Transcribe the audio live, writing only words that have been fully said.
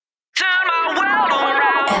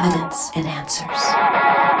evidence and answers.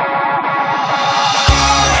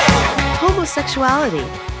 Homosexuality.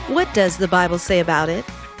 What does the Bible say about it?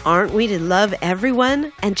 Aren't we to love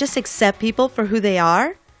everyone and just accept people for who they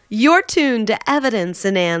are? You're tuned to Evidence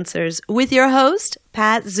and Answers with your host,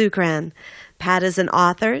 Pat Zucran. Pat is an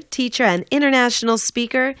author, teacher, and international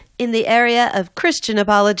speaker in the area of Christian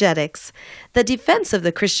apologetics, the defense of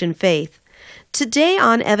the Christian faith. Today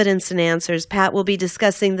on Evidence and Answers, Pat will be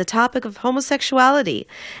discussing the topic of homosexuality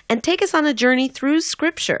and take us on a journey through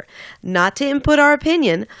Scripture, not to input our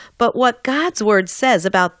opinion, but what God's Word says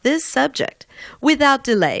about this subject. Without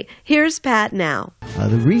delay, here's Pat now.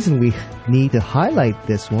 The reason we need to highlight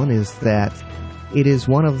this one is that it is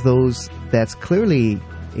one of those that's clearly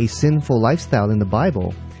a sinful lifestyle in the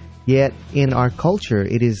Bible, yet in our culture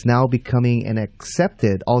it is now becoming an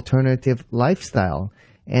accepted alternative lifestyle.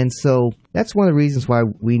 And so that's one of the reasons why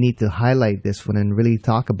we need to highlight this one and really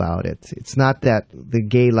talk about it. It's not that the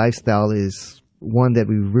gay lifestyle is one that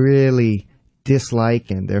we really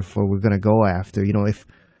dislike and therefore we're going to go after. You know, if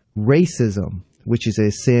racism, which is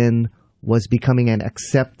a sin, was becoming an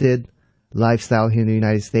accepted lifestyle here in the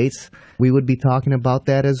United States, we would be talking about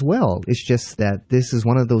that as well. It's just that this is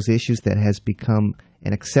one of those issues that has become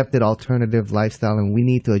an accepted alternative lifestyle, and we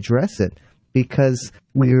need to address it because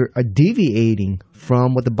we're deviating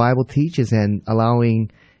from what the Bible teaches and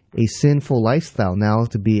allowing a sinful lifestyle now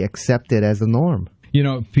to be accepted as the norm. You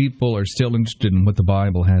know, people are still interested in what the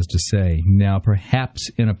Bible has to say. Now, perhaps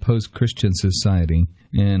in a post-Christian society,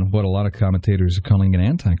 and what a lot of commentators are calling an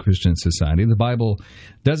anti-Christian society, the Bible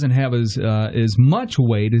doesn't have as much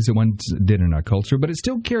weight as it once did in our culture, but it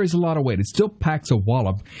still carries a lot of weight. It still packs a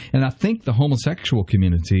wallop, and I think the homosexual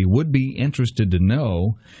community would be interested to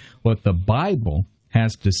know what the Bible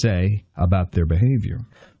has to say about their behavior.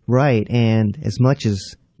 Right, and as much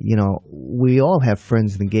as you know, we all have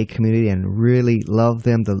friends in the gay community and really love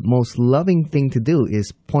them. The most loving thing to do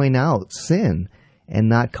is point out sin and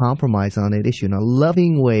not compromise on that issue. In a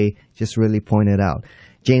loving way, just really point it out.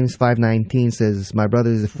 James 5:19 says, "My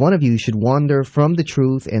brothers, if one of you should wander from the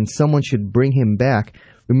truth and someone should bring him back,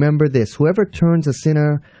 remember this, whoever turns a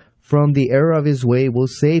sinner from the error of his way will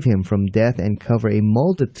save him from death and cover a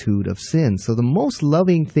multitude of sins." So the most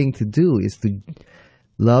loving thing to do is to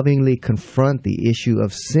lovingly confront the issue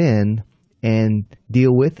of sin and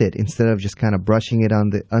deal with it instead of just kind of brushing it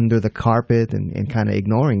under the carpet and kind of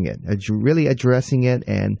ignoring it. Really addressing it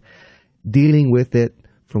and dealing with it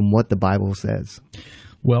from what the Bible says.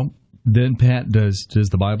 Well, then, Pat, does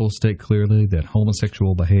the Bible state clearly that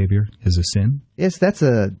homosexual behavior is a sin? Yes, that's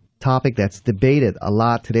a topic that's debated a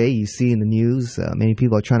lot today. You see in the news, many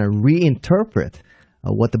people are trying to reinterpret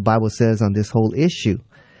what the Bible says on this whole issue.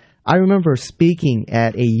 I remember speaking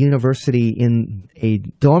at a university in a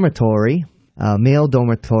dormitory, male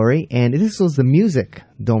dormitory, and this was the music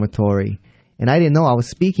dormitory. And I didn't know I was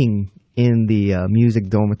speaking in the music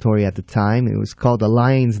dormitory at the time. It was called the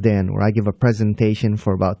Lion's Den, where I give a presentation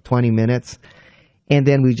for about 20 minutes. And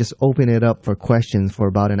then we just open it up for questions for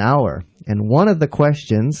about an hour. And one of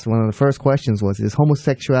the first questions was, is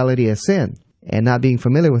homosexuality a sin? And not being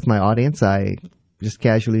familiar with my audience, I just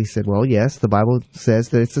casually said, well, yes, the Bible says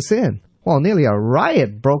that it's a sin. Well, nearly a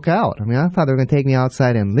riot broke out. I mean, I thought they were going to take me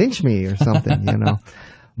outside and lynch me or something, you know.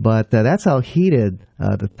 But that's how heated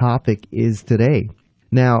the topic is today.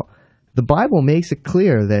 Now, the Bible makes it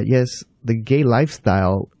clear that, yes, the gay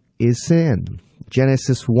lifestyle is sin.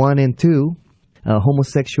 Genesis 1 and 2,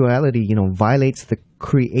 homosexuality, violates the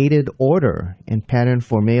created order and pattern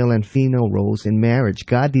for male and female roles in marriage.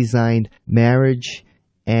 God designed marriage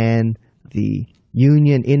and the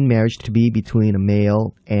union in marriage to be between a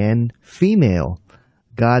male and female.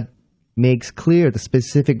 God makes clear the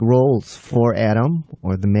specific roles for Adam,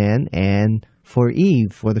 or the man, and for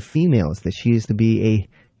Eve, for the females, that she is to be a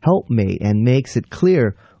helpmate, and makes it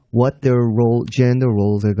clear what their gender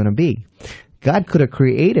roles are going to be. God could have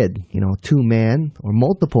created, two men or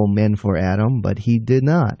multiple men for Adam, but he did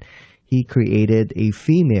not. He created a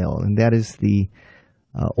female, and that is the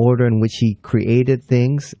order in which he created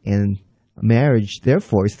things. And marriage,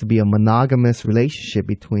 therefore, is to be a monogamous relationship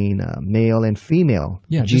between male and female.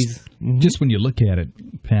 Yeah, just when you look at it,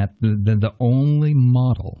 Pat, the only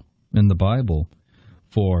model in the Bible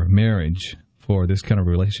for marriage, for this kind of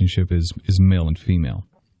relationship, is male and female.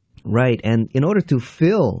 Right, and in order to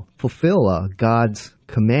fulfill God's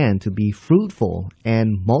command to be fruitful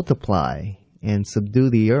and multiply and subdue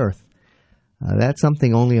the earth, that's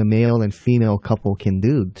something only a male and female couple can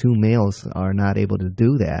do. Two males are not able to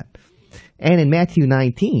do that. And in Matthew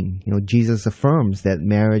 19, Jesus affirms that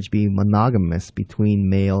marriage be monogamous between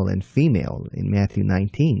male and female in Matthew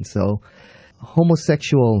 19. So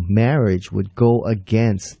homosexual marriage would go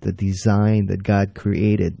against the design that God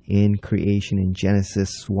created in creation in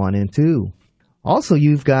Genesis 1 and 2. Also,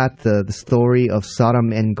 you've got the story of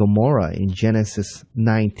Sodom and Gomorrah in Genesis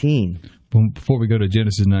 19. Before we go to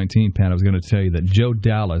Genesis 19, Pat, I was going to tell you that Joe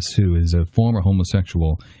Dallas, who is a former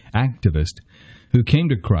homosexual activist who came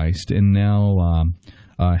to Christ and now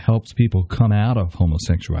helps people come out of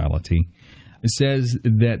homosexuality, says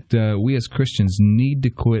that we as Christians need to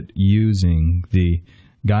quit using the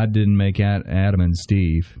God didn't make Adam and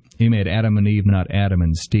Steve. He made Adam and Eve, not Adam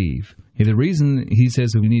and Steve. The reason he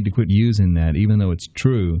says that we need to quit using that, even though it's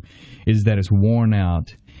true, is that it's worn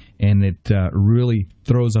out and it really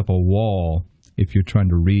throws up a wall if you're trying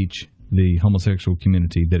to reach the homosexual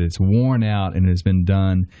community, that it's worn out and it's been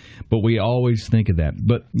done. But we always think of that.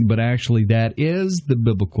 But actually, that is the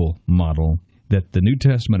biblical model that the New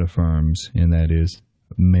Testament affirms, and that is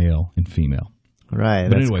male and female. Right,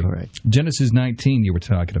 but that's anyway, correct. Genesis 19 you were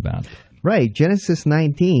talking about. Right, Genesis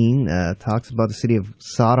 19 talks about the city of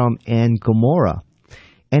Sodom and Gomorrah.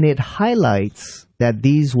 And it highlights that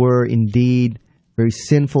these were indeed very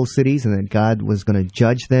sinful cities and that God was going to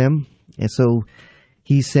judge them. And so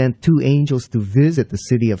he sent two angels to visit the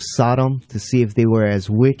city of Sodom to see if they were as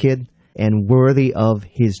wicked and worthy of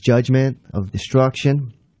his judgment, of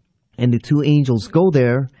destruction. And the two angels go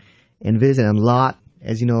there and visit, and Lot,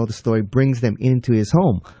 as you know, the story brings them into his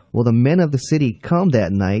home. Well, the men of the city come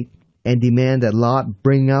that night and demand that Lot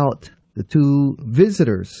bring out the two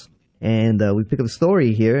visitors. And we pick up the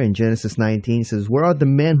story here in Genesis 19. It says, "Where are the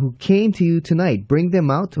men who came to you tonight? Bring them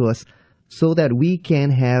out to us so that we can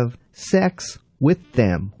have sex with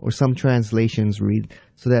them." Or some translations read,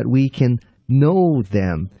 so that we can know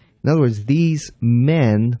them. In other words, these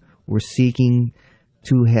men were seeking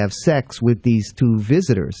to have sex with these two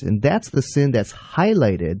visitors. And that's the sin that's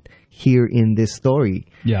highlighted here in this story.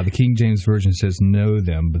 Yeah, the King James Version says know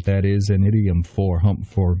them, but that is an idiom for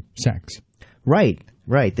sex. Right.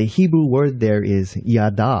 The Hebrew word there is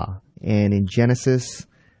yada. And in Genesis,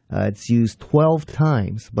 it's used 12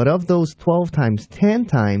 times. But of those 12 times, 10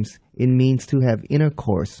 times, it means to have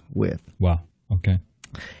intercourse with. Wow, okay.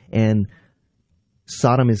 And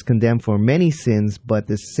Sodom is condemned for many sins, but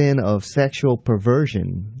the sin of sexual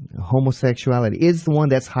perversion, homosexuality, is the one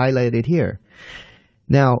that's highlighted here.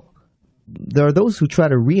 Now, there are those who try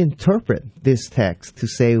to reinterpret this text to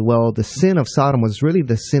say, well, the sin of Sodom was really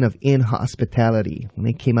the sin of inhospitality. When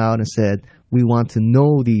they came out and said, we want to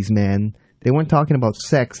know these men, they weren't talking about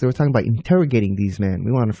sex. They were talking about interrogating these men.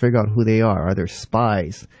 We want to figure out who they are. Are they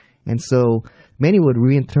spies? And so many would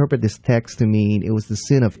reinterpret this text to mean it was the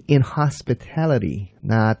sin of inhospitality,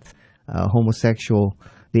 not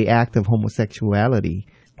the act of homosexuality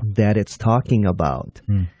that it's talking about.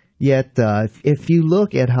 Yet, if you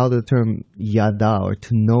look at how the term yada, or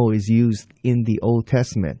to know, is used in the Old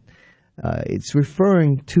Testament, it's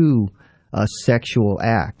referring to a sexual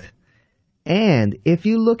act. And if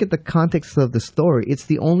you look at the context of the story, it's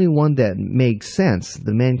the only one that makes sense.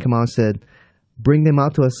 The men come out and said, bring them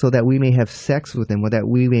out to us so that we may have sex with them, or that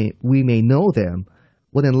we may know them.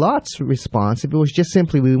 Well, then Lot's response, if it was just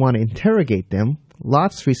simply we want to interrogate them,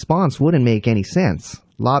 Lot's response wouldn't make any sense.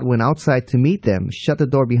 Lot went outside to meet them, shut the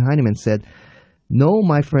door behind him, and said, "No,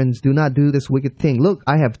 my friends, do not do this wicked thing. Look,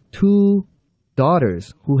 I have 2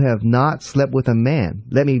 daughters who have not slept with a man.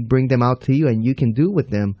 Let me bring them out to you, and you can do with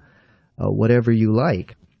them whatever you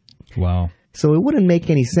like." Wow. So it wouldn't make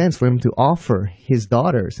any sense for him to offer his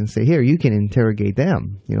daughters and say, here, you can interrogate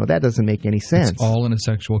them. That doesn't make any sense. It's all in a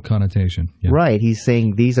sexual connotation. Yeah. Right. He's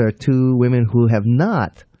saying these are 2 women who have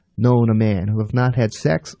not known a man, who have not had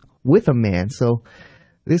sex with a man. So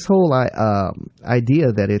this whole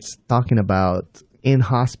idea that it's talking about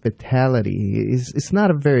inhospitality it's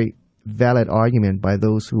not a very valid argument by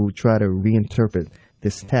those who try to reinterpret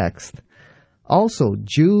this text. Also,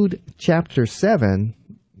 Jude chapter 7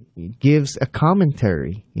 gives a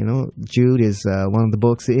commentary. Jude is one of the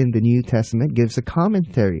books in the New Testament, gives a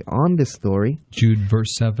commentary on this story. Jude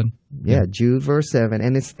verse 7? Yeah, Jude verse 7.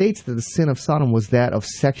 And it states that the sin of Sodom was that of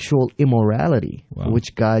sexual immorality, for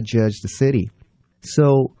which God judged the city.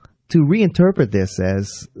 So to reinterpret this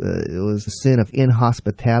as it was a sin of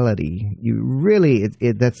inhospitality,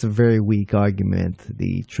 that's a very weak argument.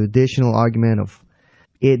 The traditional argument of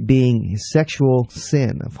it being a sexual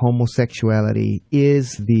sin of homosexuality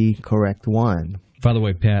is the correct one. By the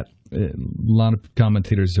way, Pat, a lot of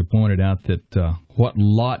commentators have pointed out that what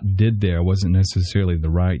Lot did there wasn't necessarily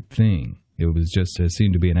the right thing. It was just, it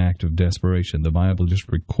seemed to be an act of desperation. The Bible just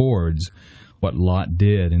records what Lot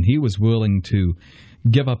did, and he was willing to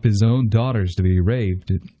give up his own daughters to be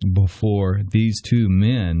raped before these 2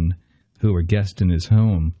 men who were guests in his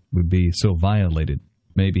home would be so violated.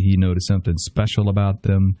 Maybe he noticed something special about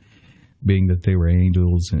them, being that they were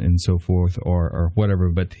angels and so forth, or whatever.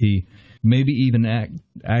 But he maybe even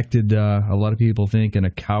acted, a lot of people think, in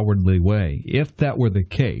a cowardly way. If that were the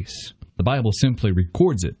case, the Bible simply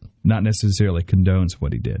records it, not necessarily condones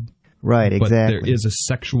what he did. Right, exactly. But there is a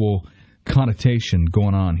sexual connotation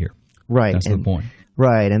going on here. Right. That's the point.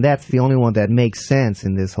 Right, and that's the only one that makes sense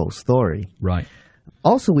in this whole story. Right.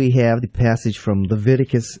 Also, we have the passage from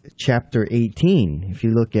Leviticus chapter 18. If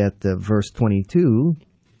you look at verse 22, it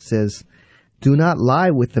says, "Do not lie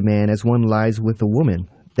with the man as one lies with a woman.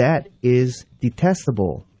 That is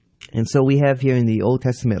detestable." And so we have here in the Old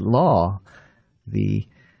Testament law, the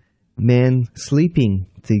men sleeping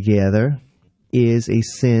together is a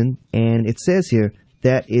sin, and it says here,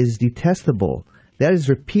 that is detestable. That is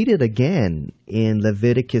repeated again in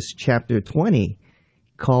Leviticus chapter 20,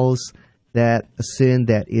 calls that a sin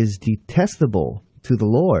that is detestable to the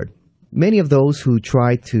Lord. Many of those who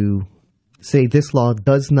try to say this law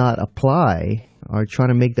does not apply are trying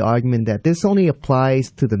to make the argument that this only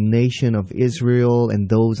applies to the nation of Israel and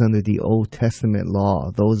those under the Old Testament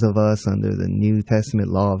law. Those of us under the New Testament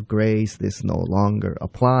law of grace, this no longer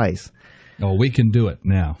applies. Oh, we can do it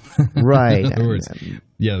now. Right. In other words,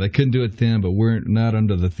 yeah, they couldn't do it then, but we're not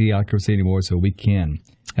under the theocracy anymore, so we can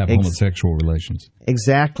have homosexual relations.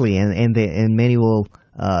 Exactly, and many will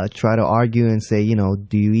try to argue and say,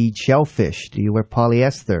 do you eat shellfish? Do you wear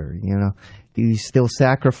polyester? Do you still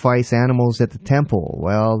sacrifice animals at the temple?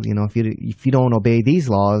 Well, if you don't obey these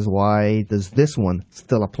laws, why does this one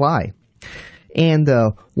still apply? And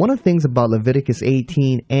one of the things about Leviticus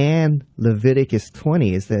 18 and Leviticus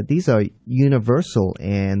 20 is that these are universal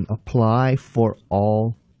and apply for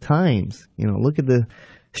all times. Look at the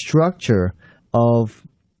structure of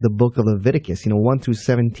the book of Leviticus. 1 through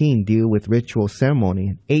 17 deal with ritual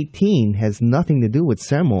ceremony. 18 has nothing to do with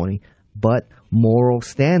ceremony, but moral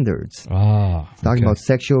standards. Talking about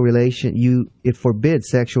sexual relation, it forbids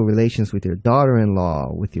sexual relations with your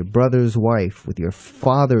daughter-in-law, with your brother's wife, with your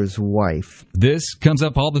father's wife. This comes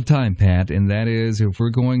up all the time, Pat, and that is if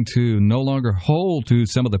we're going to no longer hold to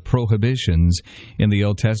some of the prohibitions in the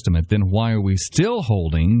Old Testament, then why are we still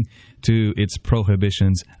holding to its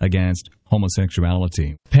prohibitions against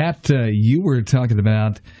homosexuality? Pat, you were talking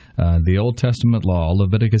about the Old Testament law,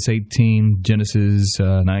 Leviticus 18, Genesis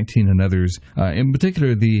 19, and others. In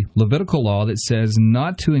particular, the Levitical law that says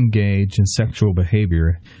not to engage in sexual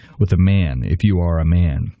behavior with a man if you are a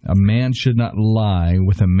man. A man should not lie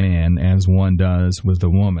with a man as one does with a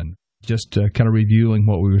woman. Just kind of reviewing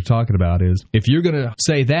what we were talking about is, if you're going to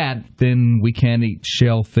say that, then we can't eat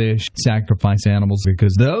shellfish, sacrifice animals,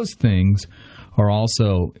 because those things are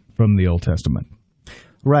also from the Old Testament.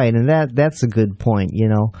 Right, and that's a good point,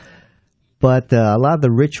 But a lot of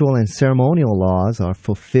the ritual and ceremonial laws are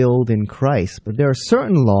fulfilled in Christ. But there are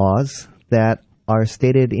certain laws that are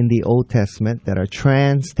stated in the Old Testament that are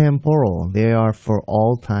trans-temporal. They are for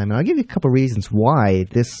all time. And I'll give you a couple of reasons why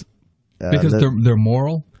this... because they're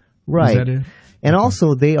moral? Right. Is that it? And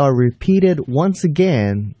also they are repeated once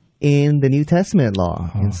again in the New Testament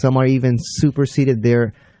law. And some are even superseded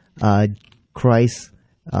there. Christ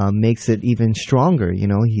makes it even stronger.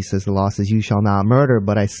 He says, the law says, you shall not murder,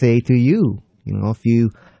 but I say to you, if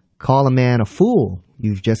you call a man a fool,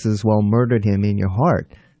 you've just as well murdered him in your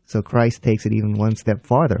heart. So Christ takes it even one step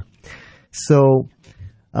farther. So,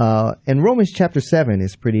 and Romans chapter 7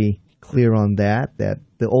 is pretty clear on that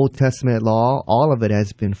the Old Testament law, all of it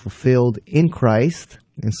has been fulfilled in Christ.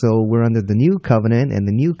 And so we're under the new covenant, and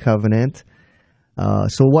the new covenant.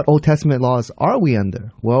 So what Old Testament laws are we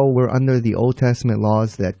under? Well, we're under the Old Testament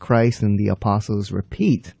laws that Christ and the apostles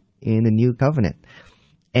repeat in the new covenant.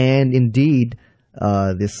 And indeed,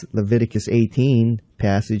 this Leviticus 18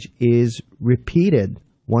 passage is repeated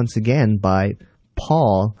once again by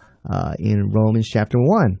Paul in Romans chapter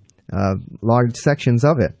 1, large sections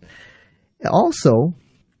of it. Also,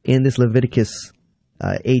 in this Leviticus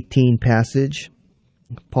 18 passage,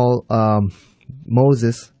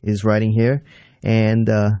 Moses is writing here, and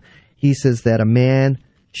he says that a man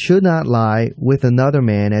should not lie with another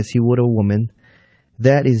man as he would a woman.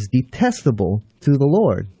 That is detestable to the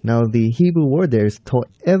Lord. Now, the Hebrew word there is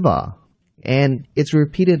to'eva, and it's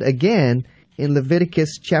repeated again in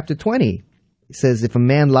Leviticus chapter 20. It says, if a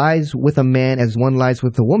man lies with a man as one lies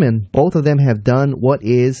with a woman, both of them have done what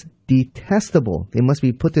is detestable. They must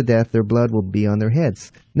be put to death. Their blood will be on their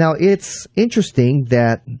heads. Now, it's interesting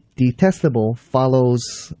that detestable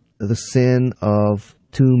follows the sin of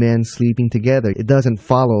two men sleeping together. It doesn't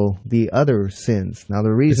follow the other sins. Now,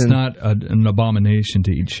 the reason... It's not an abomination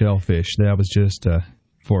to eat shellfish. That was just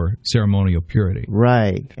for ceremonial purity.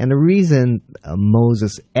 Right. And the reason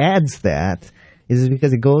Moses adds that is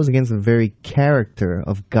because it goes against the very character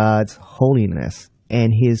of God's holiness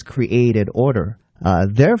and his created order.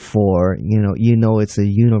 Therefore, it's a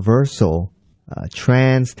universal,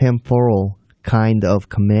 trans-temporal kind of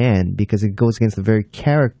command because it goes against the very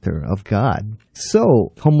character of God.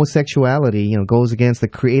 So, homosexuality, goes against the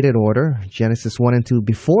created order. Genesis 1 and 2,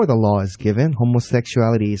 before the law is given.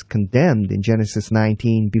 Homosexuality is condemned in Genesis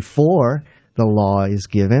 19 before the law is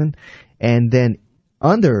given. And then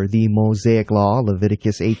under the Mosaic law,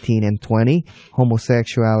 Leviticus 18 and 20,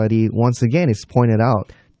 homosexuality, once again, is pointed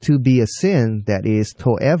out to be a sin that is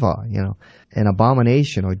to'eva, an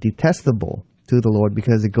abomination or detestable to the Lord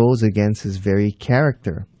because it goes against his very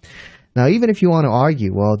character. Now, even if you want to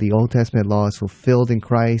argue, well, the Old Testament law is fulfilled in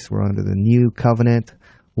Christ, we're under the new covenant,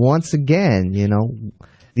 once again,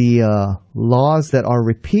 the laws that are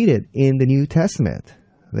repeated in the New Testament,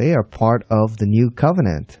 they are part of the new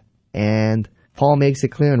covenant. And Paul makes it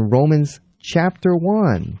clear in Romans chapter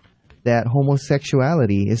 1 that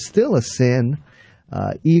homosexuality is still a sin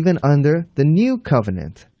even under the new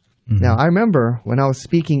covenant. Mm-hmm. Now, I remember when I was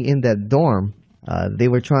speaking in that dorm, they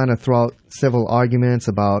were trying to throw out several arguments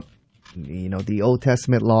about, the Old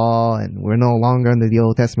Testament law, and we're no longer under the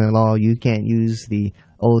Old Testament law. You can't use the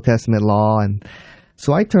Old Testament law. And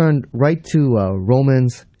so I turned right to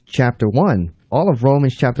Romans chapter 1. All of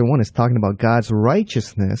Romans chapter 1 is talking about God's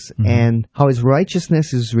righteousness and how his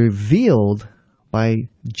righteousness is revealed by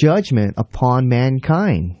judgment upon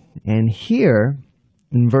mankind. And here,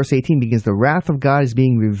 in verse 18 begins, the wrath of God is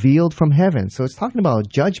being revealed from heaven. So it's talking about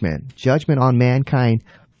judgment on mankind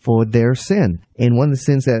for their sin. And one of the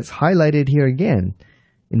sins that's highlighted here again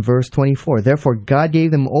in verse 24, therefore God gave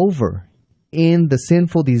them over in the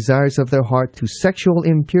sinful desires of their heart to sexual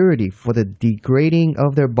impurity for the degrading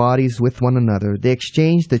of their bodies with one another. They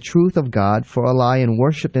exchanged the truth of God for a lie and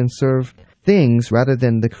worshipped and served things rather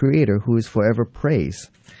than the Creator who is forever praised.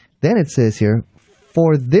 Then it says here,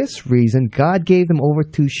 for this reason, God gave them over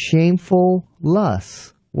to shameful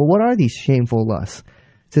lusts. Well, what are these shameful lusts?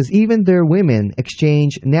 It says, even their women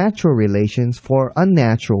exchange natural relations for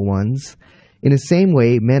unnatural ones. In the same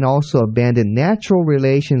way, men also abandoned natural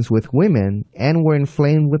relations with women and were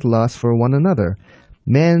inflamed with lust for one another.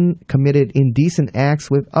 Men committed indecent acts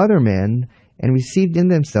with other men and received in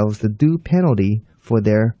themselves the due penalty for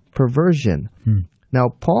their perversion. Now,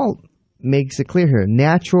 Paul makes it clear here,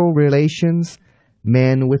 natural relations,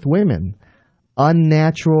 men with women.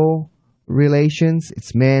 Unnatural relations,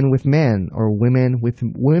 it's men with men or women with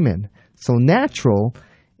women. So natural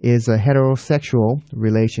is a heterosexual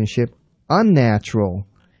relationship. Unnatural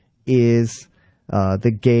is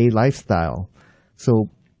the gay lifestyle. So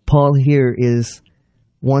Paul here is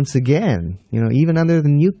once again, even under the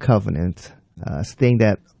new covenant, stating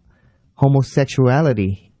that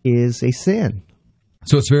homosexuality is a sin.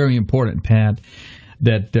 So it's very important, Pat,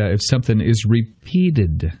 that if something is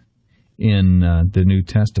repeated in the New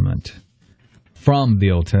Testament from the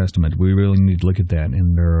Old Testament, we really need to look at that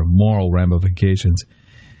and their moral ramifications.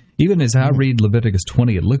 Even as I read Leviticus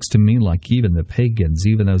 20, it looks to me like even the pagans,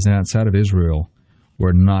 even those outside of Israel,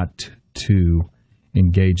 were not to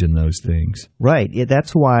engage in those things. Right.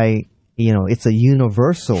 That's why, it's a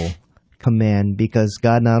universal command, because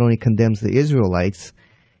God not only condemns the Israelites,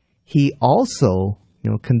 he also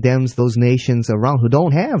condemns those nations around who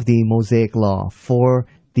don't have the Mosaic law for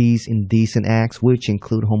these indecent acts, which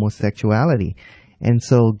include homosexuality. And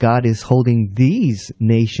so God is holding these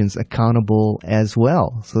nations accountable as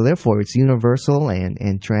well. So therefore, it's universal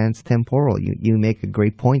and trans-temporal. You make a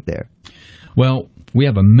great point there. Well, we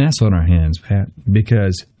have a mess on our hands, Pat,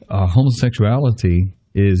 because homosexuality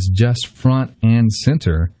is just front and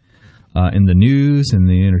center in the news and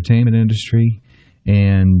the entertainment industry.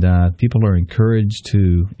 And people are encouraged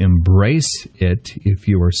to embrace it if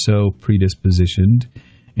you are so predispositioned,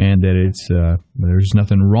 and that it's there's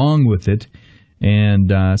nothing wrong with it.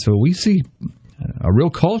 And so we see a real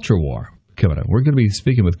culture war coming up. We're going to be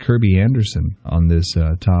speaking with Kirby Anderson on this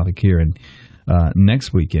topic here and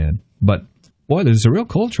next weekend. But boy, there's a real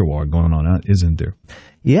culture war going on, isn't there?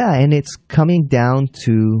 Yeah, and it's coming down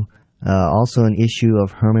to also an issue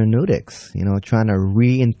of hermeneutics, trying to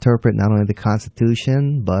reinterpret not only the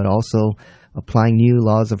Constitution, but also applying new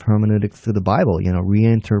laws of hermeneutics to the Bible,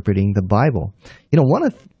 reinterpreting the Bible. One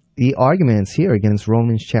of the arguments here against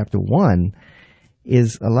Romans chapter 1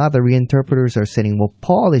 is a lot of the reinterpreters are saying, well,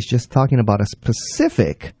 Paul is just talking about a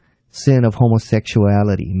specific sin of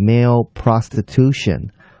homosexuality, male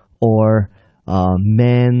prostitution, or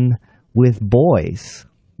men with boys.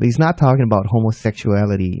 He's not talking about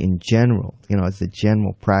homosexuality in general, as a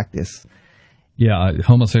general practice. Yeah,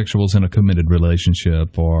 homosexuals in a committed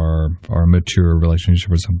relationship or a mature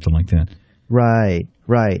relationship or something like that. Right.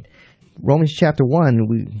 Romans chapter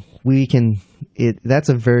 1, that's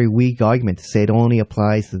a very weak argument to say it only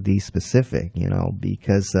applies to these specific,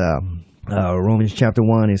 because Romans chapter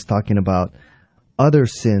 1 is talking about other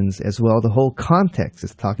sins as well. The whole context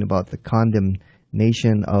is talking about the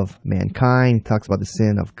condemnation of mankind. It talks about the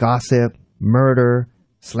sin of gossip, murder,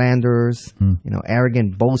 slanders,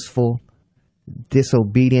 arrogant, boastful,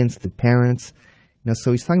 disobedience to parents.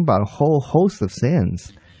 So he's talking about a whole host of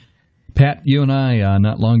sins. Pat, you and I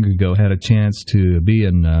not long ago had a chance to be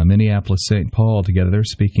in Minneapolis, St. Paul together,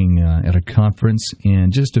 speaking at a conference.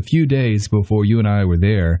 And just a few days before you and I were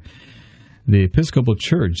there, the Episcopal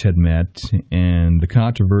Church had met, and the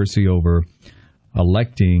controversy over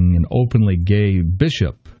electing an openly gay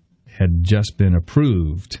bishop had just been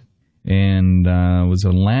approved, and was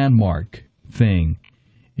a landmark thing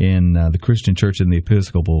in the Christian church and the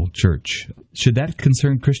Episcopal Church. Should that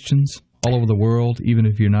concern Christians all over the world, even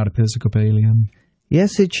if you're not Episcopalian?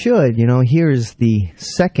 Yes, it should. Here's the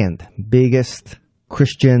second biggest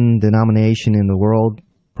Christian denomination in the world,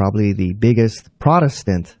 probably the biggest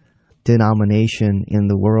Protestant denomination in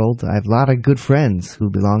the world. I have a lot of good friends who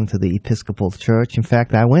belong to the Episcopal Church. In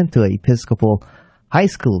fact, I went to an Episcopal high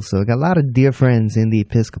school, so I got a lot of dear friends in the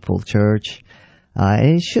Episcopal Church.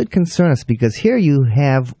 And it should concern us because here you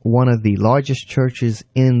have one of the largest churches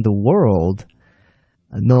in the world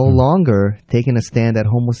no longer taking a stand that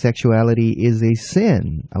homosexuality is a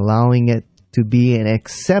sin, allowing it to be an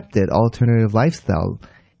accepted alternative lifestyle,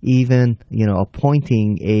 even,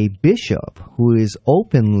 appointing a bishop who is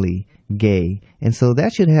openly gay. And so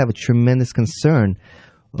that should have a tremendous concern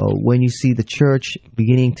when you see the church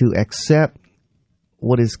beginning to accept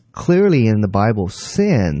what is clearly in the Bible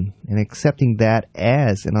sin and accepting that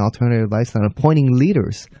as an alternative lifestyle, and appointing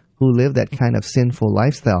leaders who live that kind of sinful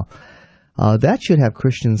lifestyle. That should have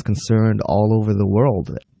Christians concerned all over the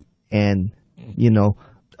world. And,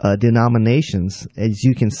 denominations, as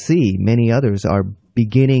you can see, many others are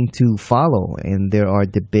beginning to follow. And there are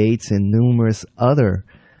debates in numerous other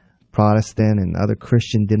Protestant and other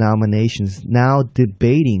Christian denominations now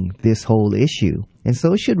debating this whole issue. And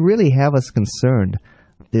so it should really have us concerned,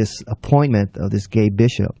 this appointment of this gay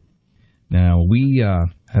bishop. Now, we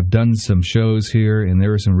have done some shows here, and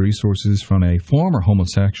there are some resources from a former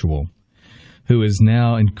homosexual who is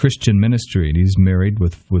now in Christian ministry, and he's married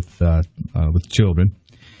with children,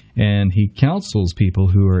 and he counsels people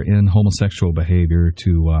who are in homosexual behavior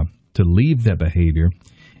to leave that behavior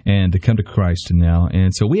and to come to Christ now.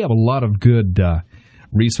 And so we have a lot of good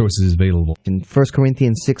resources available. In 1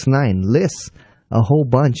 Corinthians 6:9 lists a whole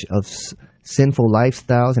bunch of sinful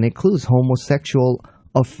lifestyles and includes homosexual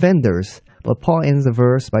offenders. But Paul ends the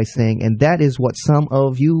verse by saying, and that is what some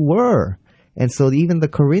of you were. And so even the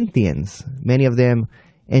Corinthians, many of them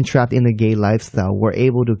entrapped in the gay lifestyle, were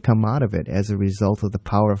able to come out of it as a result of the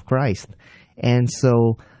power of Christ. And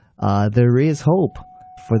so there is hope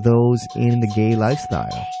for those in the gay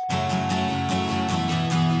lifestyle.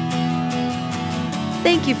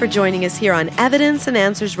 Thank you for joining us here on Evidence and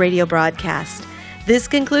Answers radio broadcast. This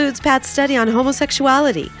concludes Pat's study on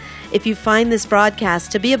homosexuality. If you find this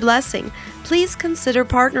broadcast to be a blessing, please consider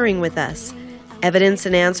partnering with us. Evidence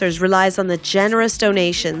and Answers relies on the generous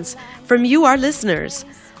donations from you, our listeners.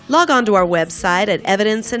 Log on to our website at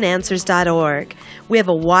evidenceandanswers.org. We have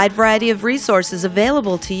a wide variety of resources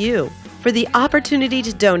available to you. For the opportunity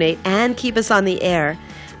to donate and keep us on the air,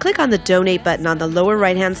 click on the donate button on the lower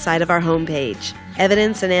right-hand side of our homepage.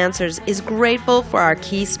 Evidence and Answers is grateful for our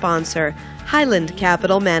key sponsor, Highland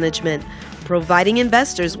Capital Management, providing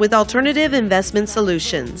investors with alternative investment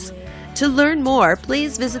solutions. To learn more,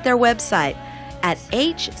 please visit their website at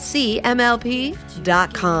hcmlp.com.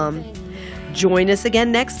 Join us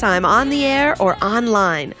again next time on the air or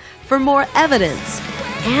online for more evidence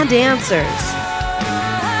and answers.